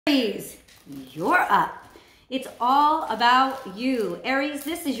Aries, you're up. It's all about you. Aries,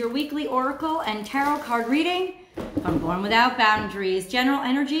 this is your weekly oracle and tarot card reading from Born Without Boundaries. General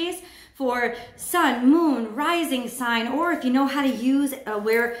energies for sun, moon, rising sign, or if you know how to use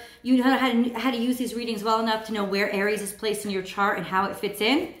how to use these readings well enough to know where Aries is placed in your chart and how it fits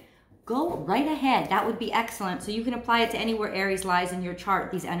in, go right ahead. That would be excellent. So you can apply it to anywhere Aries lies in your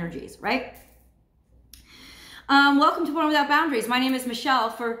chart, these energies, right? Welcome to Born Without Boundaries. My name is Michelle.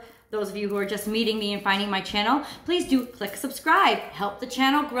 For those of you who are just meeting me and finding my channel, please do click subscribe, help the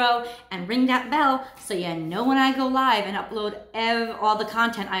channel grow, and ring that bell so you know when I go live and upload all the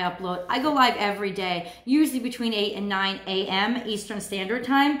content I upload. I go live every day, usually between 8 and 9 a.m. Eastern Standard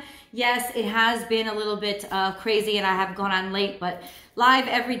Time. Yes, it has been a little bit crazy and I have gone on late, but live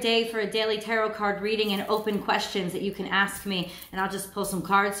every day for a daily tarot card reading and open questions that you can ask me, and I'll just pull some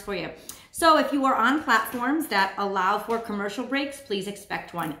cards for you. So if you are on platforms that allow for commercial breaks, please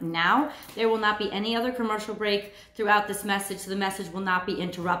expect one now. There will not be any other commercial break throughout this message, so the message will not be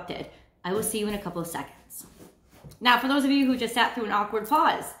interrupted. I will see you in a couple of seconds. Now, for those of you who just sat through an awkward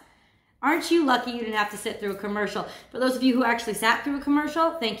pause, aren't you lucky you didn't have to sit through a commercial? For those of you who actually sat through a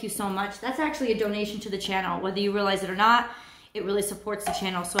commercial, thank you so much. That's actually a donation to the channel. Whether you realize it or not, it really supports the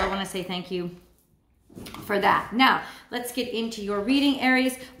channel, so I want to say thank you for that. Now, let's get into your reading,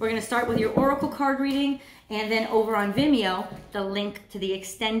 Aries. We're going to start with your oracle card reading, and then over on Vimeo, the link to the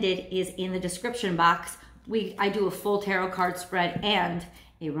extended is in the description box. I do a full tarot card spread and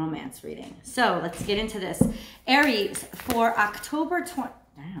a romance reading. So let's get into this. Aries, for October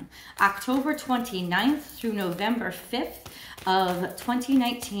 29th through November 5th of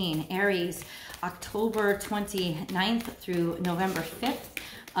 2019. Aries, October 29th through November 5th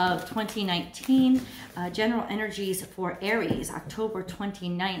of 2019. General energies for Aries, October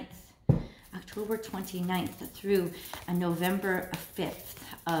 29th through November 5th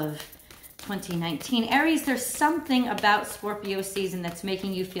of 2019. Aries, there's something about Scorpio season that's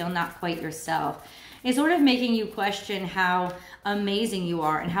making you feel not quite yourself. It's sort of making you question how amazing you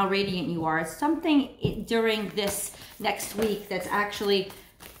are and how radiant you are. It's something during this next week that's actually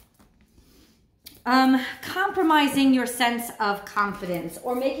compromising your sense of confidence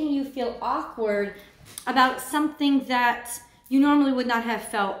or making you feel awkward about something that you normally would not have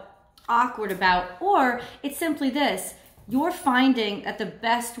felt awkward about. Or it's simply this: you're finding that the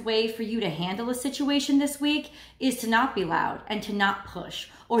best way for you to handle a situation this week is to not be loud and to not push.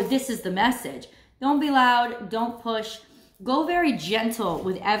 Or this is the message: don't be loud, don't push. Go very gentle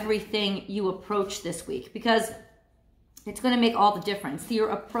with everything you approach this week, because it's going to make all the difference. Your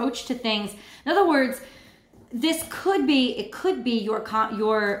approach to things. In other words, it could be your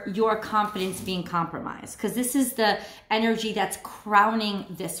confidence being compromised, because this is the energy that's crowning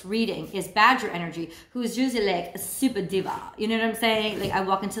this reading, is Badger energy, who is usually like a super diva. You know what I'm saying? Like, I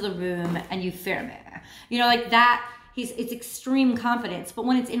walk into the room and you fear me. You know, like that. It's extreme confidence. But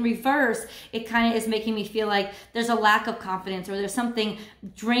when it's in reverse, it kind of is making me feel like there's a lack of confidence, or there's something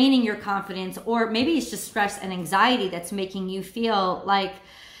draining your confidence, or maybe it's just stress and anxiety that's making you feel like,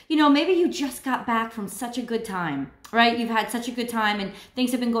 you know, maybe you just got back from such a good time, right? You've had such a good time and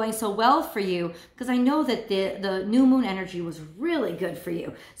things have been going so well for you, because I know that the new moon energy was really good for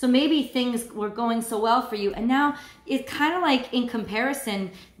you. So maybe things were going so well for you, and now it's kind of like, in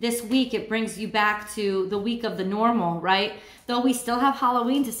comparison, this week it brings you back to the week of the normal, right? Though we still have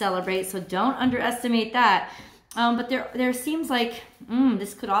Halloween to celebrate, so don't underestimate that. But there seems like,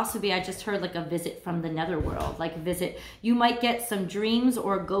 this could also be, I just heard, like a visit from the netherworld, like a visit. You might get some dreams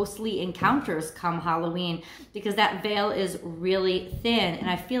or ghostly encounters come Halloween, because that veil is really thin. And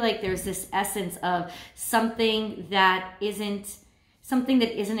I feel like there's this essence of something that isn't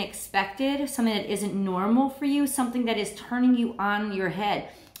expected, something that isn't normal for you, something that is turning you on your head.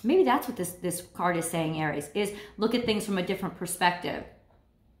 Maybe that's what this card is saying, Aries, is look at things from a different perspective.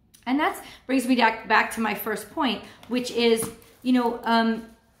 And that brings me back to my first point, which is, you know,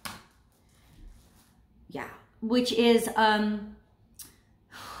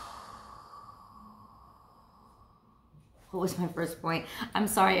 what was my first point? I'm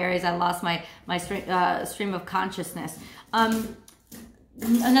sorry, Aries, I lost my stream of consciousness.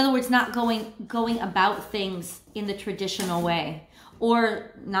 In other words, not going about things in the traditional way,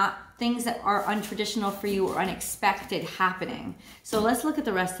 or not things that are untraditional for you or unexpected happening. So let's look at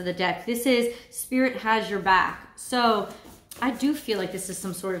the rest of the deck. This is Spirit has your back. So I do feel like this is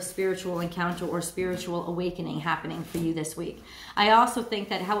some sort of spiritual encounter or spiritual awakening happening for you this week. I also think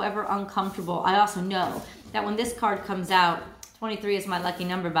that, however uncomfortable, I also know that when this card comes out, 23 is my lucky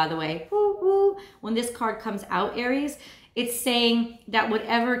number, by the way. Woo, woo. When this card comes out, Aries, it's saying that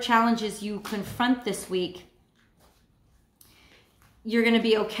whatever challenges you confront this week, you're going to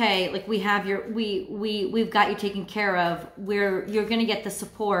be okay. Like we've got you taken care of, where you're going to get the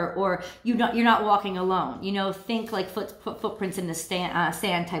support, or you're not walking alone. You know, think like footprints in the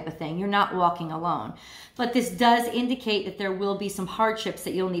sand type of thing. You're not walking alone. But this does indicate that there will be some hardships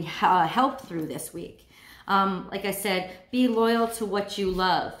that you'll need help through this week. Like I said, be loyal to what you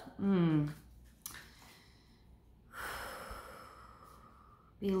love.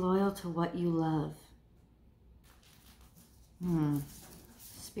 Be loyal to what you love.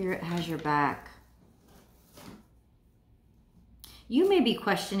 Spirit has your back. You may be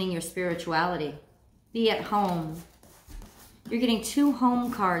questioning your spirituality. Be at home. You're getting 2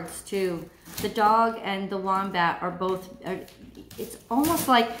 home cards too. The dog and the wombat are both, it's almost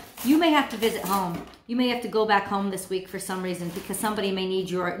like you may have to visit home. You may have to go back home this week for some reason, because somebody may need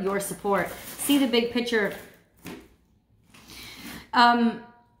your support. See the big picture.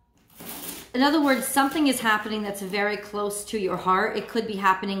 In other words, something is happening that's very close to your heart. It could be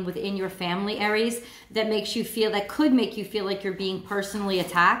happening within your family, Aries, that could make you feel like you're being personally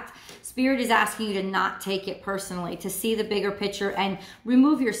attacked. Spirit is asking you to not take it personally, to see the bigger picture and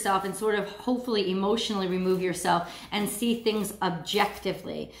remove yourself, and sort of hopefully emotionally remove yourself and see things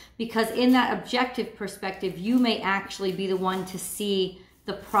objectively. Because in that objective perspective, you may actually be the one to see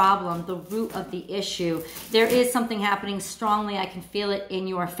the problem, the root of the issue. There is something happening strongly. I can feel it in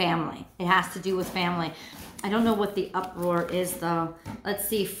your family. It has to do with family. I don't know what the uproar is though. Let's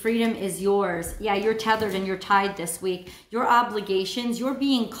see. Freedom is yours. Yeah, you're tethered and you're tied this week. Your obligations, you're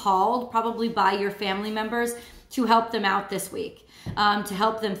being called probably by your family members to help them out this week, to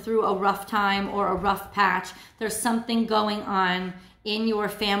help them through a rough time or a rough patch. There's something going on in your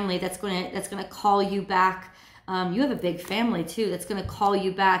family that's gonna call you back. You have a big family too that's going to call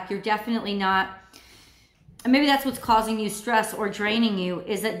you back. You're definitely not, and maybe that's what's causing you stress or draining you,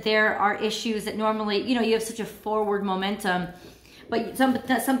 is that there are issues that normally, you know, you have such a forward momentum, but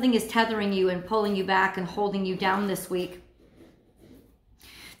something is tethering you and pulling you back and holding you down this week.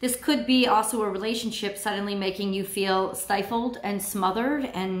 This could be also a relationship suddenly making you feel stifled and smothered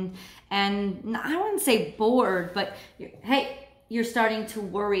and I wouldn't say bored, but you're starting to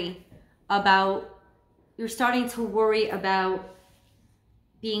worry about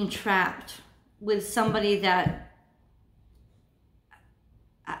being trapped with somebody that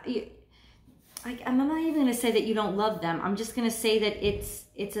I'm not even going to say that you don't love them. I'm just going to say that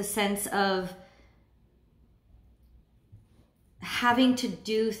it's a sense of having to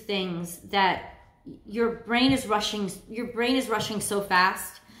do things that your brain is rushing so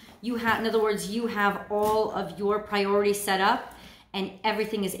fast. In other words, you have all of your priorities set up and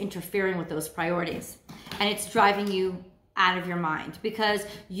everything is interfering with those priorities. And it's driving you out of your mind, because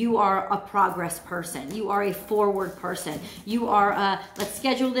you are a progress person. You are a forward person. You are let's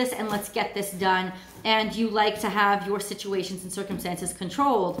schedule this and let's get this done. And you like to have your situations and circumstances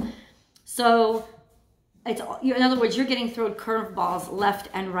controlled. So in other words, you're getting thrown curveballs left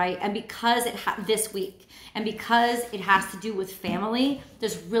and right. And because this week, and because it has to do with family,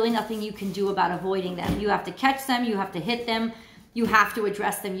 there's really nothing you can do about avoiding them. You have to catch them. You have to hit them. You have to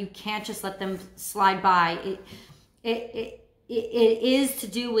address them. You can't just let them slide by. It is to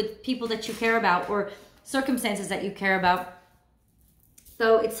do with people that you care about or circumstances that you care about.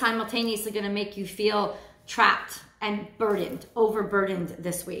 So it's simultaneously going to make you feel trapped and burdened, overburdened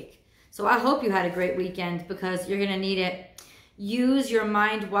this week. So I hope you had a great weekend, because you're going to need it. Use your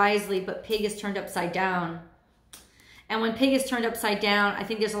mind wisely, but pig is turned upside down. And when pig is turned upside down, I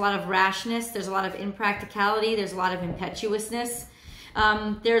think there's a lot of rashness, there's a lot of impracticality, there's a lot of impetuousness.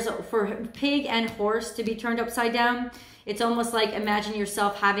 For pig and horse to be turned upside down, it's almost like imagine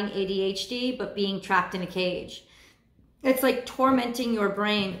yourself having ADHD, but being trapped in a cage. It's like tormenting your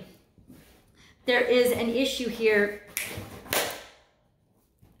brain. There is an issue here.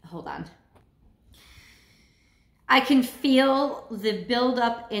 Hold on. I can feel the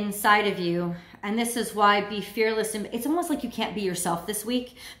buildup inside of you. And this is why be fearless. And it's almost like you can't be yourself this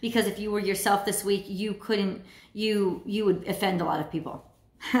week, because if you were yourself this week, you would offend a lot of people.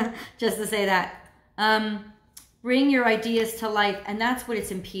 Just to say that. Bring your ideas to life. And that's what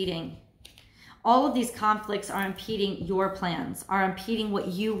it's impeding. All of these conflicts are impeding your plans, are impeding what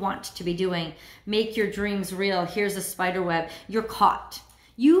you want to be doing. Make your dreams real. Here's a spider web. You're caught.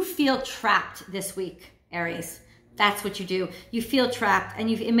 You feel trapped this week, Aries. That's what you do. You feel trapped, and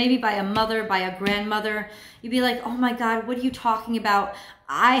maybe by a mother, by a grandmother. You'd be like, oh my God, what are you talking about?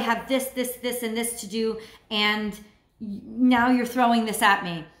 I have this, and this to do, and now you're throwing this at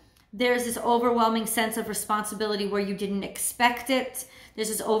me. There's this overwhelming sense of responsibility where you didn't expect it. There's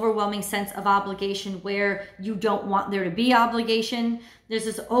this overwhelming sense of obligation where you don't want there to be obligation. There's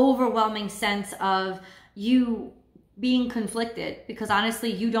this overwhelming sense of you being conflicted because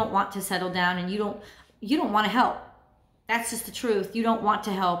honestly, you don't want to settle down and you don't want to help. That's just the truth. You don't want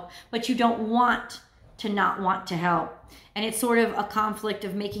to help, but you don't want to not want to help. And it's sort of a conflict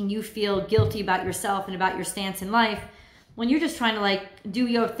of making you feel guilty about yourself and about your stance in life when you're just trying to like do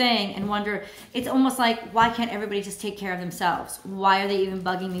your thing and wonder, it's almost like, why can't everybody just take care of themselves? Why are they even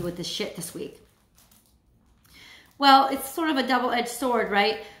bugging me with this shit this week? Well, it's sort of a double-edged sword,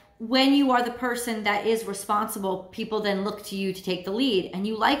 right? When you are the person that is responsible, people then look to you to take the lead, and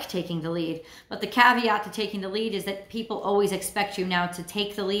you like taking the lead. But the caveat to taking the lead is that people always expect you now to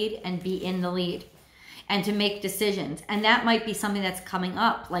take the lead and be in the lead and to make decisions. And that might be something that's coming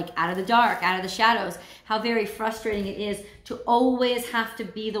up, like out of the dark, out of the shadows, how very frustrating it is to always have to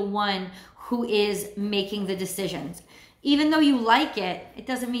be the one who is making the decisions. Even though you like it, it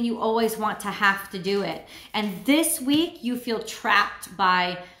doesn't mean you always want to have to do it. And this week, you feel trapped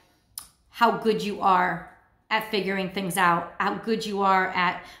by how good you are at figuring things out, how good you are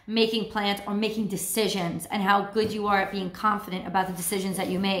at making plans or making decisions, and how good you are at being confident about the decisions that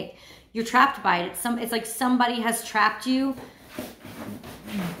you make. You're trapped by it. It's like somebody has trapped you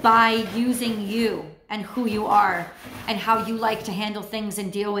by using you and who you are and how you like to handle things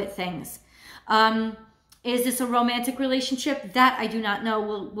and deal with things. Is this a romantic relationship? That I do not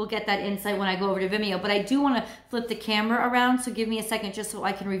know. We'll get that insight when I go over to Vimeo. But I do want to flip the camera around, so give me a second just so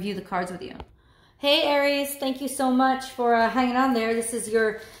I can review the cards with you. Hey Aries, thank you so much for hanging on there. This is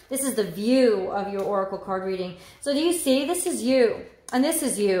the view of your oracle card reading. So do you see? This is you, and this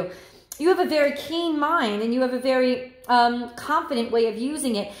is you. You have a very keen mind, and you have a very confident way of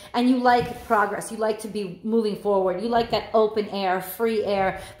using it, and you like progress. You like to be moving forward. You like that open air, free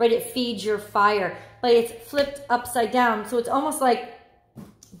air, right? It feeds your fire, but it's flipped upside down. So it's almost like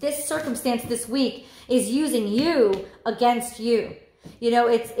this circumstance this week is using you against you. You know,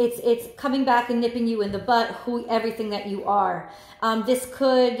 it's coming back and nipping you in the butt, everything that you are. This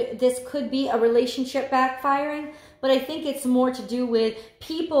could be a relationship backfiring, but I think it's more to do with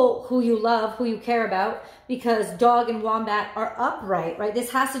people who you love, who you care about, because dog and wombat are upright, right? This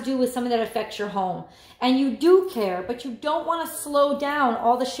has to do with something that affects your home. And you do care, but you don't want to slow down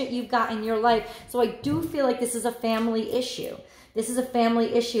all the shit you've got in your life. So I do feel like this is a family issue. This is a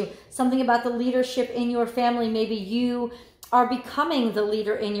family issue. Something about the leadership in your family. Maybe you are becoming the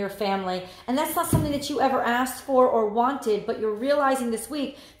leader in your family. And that's not something that you ever asked for or wanted, but you're realizing this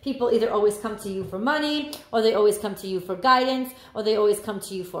week, people either always come to you for money, or they always come to you for guidance, or they always come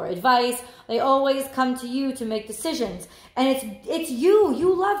to you for advice. They always come to you to make decisions. And it's you.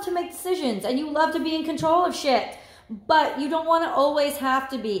 You love to make decisions, and you love to be in control of shit. But you don't want to always have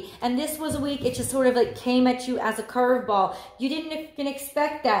to be. And this was a week, it just sort of like came at you as a curveball. You didn't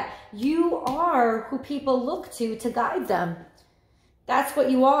expect that. You are who people look to guide them. That's what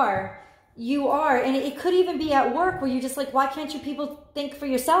you are. You are. And it could even be at work where you're just like, why can't you people think for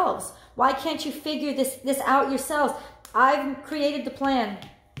yourselves? Why can't you figure this out yourselves? I've created the plan.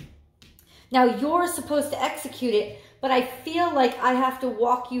 Now you're supposed to execute it. But I feel like I have to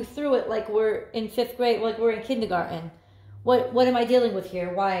walk you through it like we're in 5th grade, like we're in kindergarten. What am I dealing with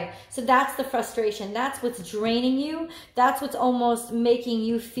here? Why? So that's the frustration. That's what's draining you. That's what's almost making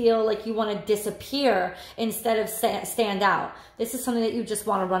you feel like you want to disappear instead of stand out. This is something that you just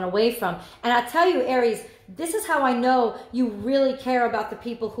want to run away from. And I tell you, Aries, this is how I know you really care about the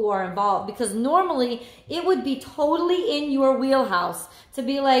people who are involved. Because normally it would be totally in your wheelhouse to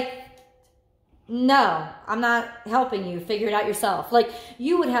be like, no, I'm not helping you. Figure it out yourself. Like,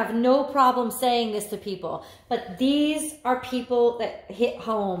 you would have no problem saying this to people. But these are people that hit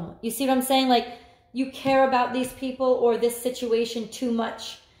home. You see what I'm saying? Like, you care about these people or this situation too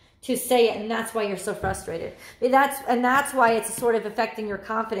much to say it. And that's why you're so frustrated. And that's why it's sort of affecting your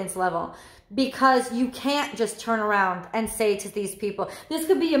confidence level. Because you can't just turn around and say to these people, this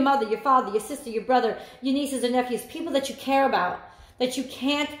could be your mother, your father, your sister, your brother, your nieces and nephews, people that you care about. That you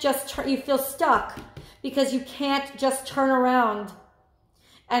can't just turn, you feel stuck because you can't just turn around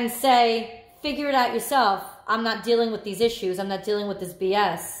and say, figure it out yourself. I'm not dealing with these issues. I'm not dealing with this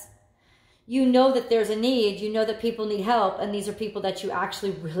BS. You know that there's a need. You know that people need help. And these are people that you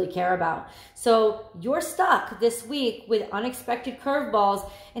actually really care about. So you're stuck this week with unexpected curveballs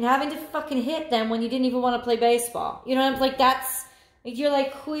and having to fucking hit them when you didn't even want to play baseball. You know what I'm like? You're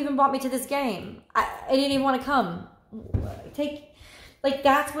like, who even brought me to this game? I didn't even want to come. Like,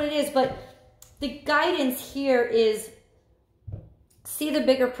 that's what it is. But the guidance here is see the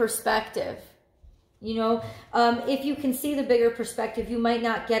bigger perspective. You know, if you can see the bigger perspective, you might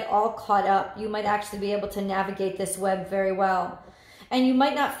not get all caught up. You might actually be able to navigate this web very well. And you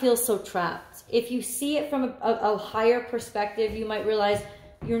might not feel so trapped. If you see it from a higher perspective, you might realize,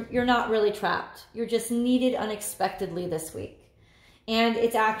 you're not really trapped. You're just needed unexpectedly this week. And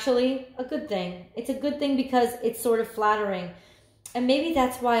it's actually a good thing. It's a good thing because it's sort of flattering. And maybe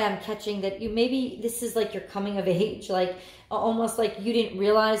that's why I'm catching that maybe this is like your coming of age, like almost like you didn't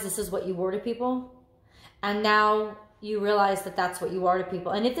realize this is what you were to people. And now you realize that that's what you are to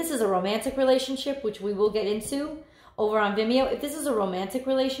people. And if this is a romantic relationship, which we will get into over on Vimeo, if this is a romantic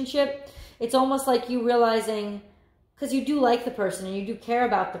relationship, it's almost like you realizing, because you do like the person and you do care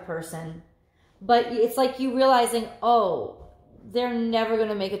about the person, but it's like you realizing, oh, they're never going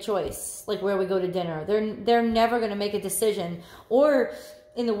to make a choice, like where we go to dinner. They're never going to make a decision. Or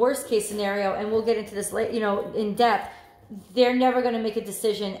in the worst case scenario, and we'll get into this later, in depth, they're never going to make a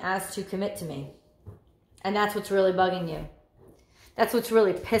decision as to commit to me. And that's what's really bugging you. That's what's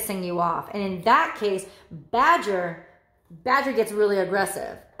really pissing you off. And in that case, Badger gets really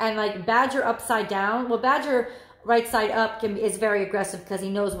aggressive. And like Badger upside down, well, Badger right side up is very aggressive because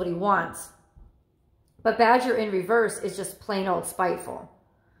he knows what he wants. But Badger in reverse is just plain old spiteful.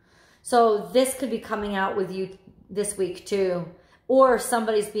 So this could be coming out with you this week too. Or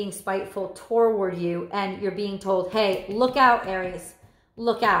somebody's being spiteful toward you and you're being told, hey, look out, Aries.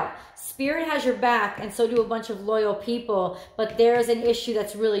 Look out. Spirit has your back and so do a bunch of loyal people. But there's an issue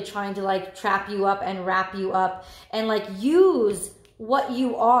that's really trying to like trap you up and wrap you up. And like use what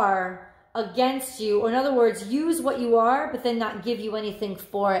you are against you. Or in other words, use what you are but then not give you anything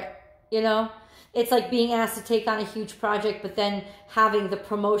for it. It's like being asked to take on a huge project, but then having the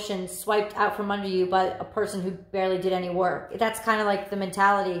promotion swiped out from under you by a person who barely did any work. That's kind of like the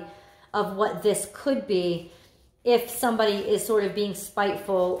mentality of what this could be if somebody is sort of being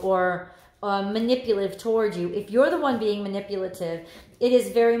spiteful or manipulative towards you. If you're the one being manipulative, it is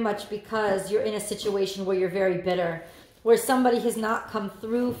very much because you're in a situation where you're very bitter, where somebody has not come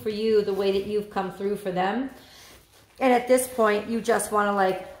through for you the way that you've come through for them. And at this point, you just want to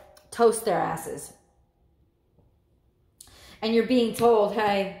like toast their asses. And you're being told,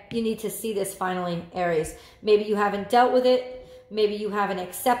 hey, you need to see this finally, Aries. Maybe you haven't dealt with it. Maybe you haven't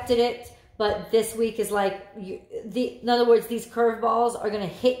accepted it. But this week is like, in other words, these curveballs are going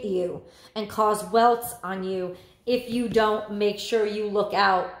to hit you and cause welts on you if you don't make sure you look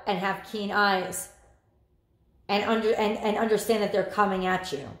out and have keen eyes and understand that they're coming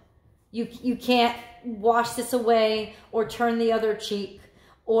at you. You can't wash this away or turn the other cheek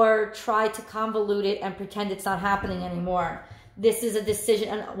or try to convolute it and pretend it's not happening anymore. This is a decision,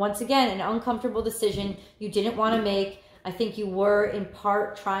 and once again, an uncomfortable decision you didn't want to make. I think you were, in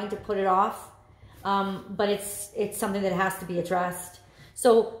part, trying to put it off, but it's something that has to be addressed.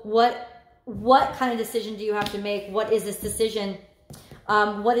 So what kind of decision do you have to make? What is this decision?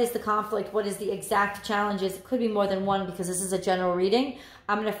 What is the conflict? What is the exact challenges? It could be more than one because this is a general reading.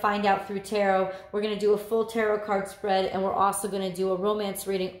 I'm going to find out through tarot. We're going to do a full tarot card spread, and we're also going to do a romance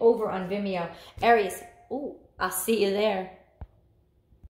reading over on Vimeo. Aries, ooh, I'll see you there.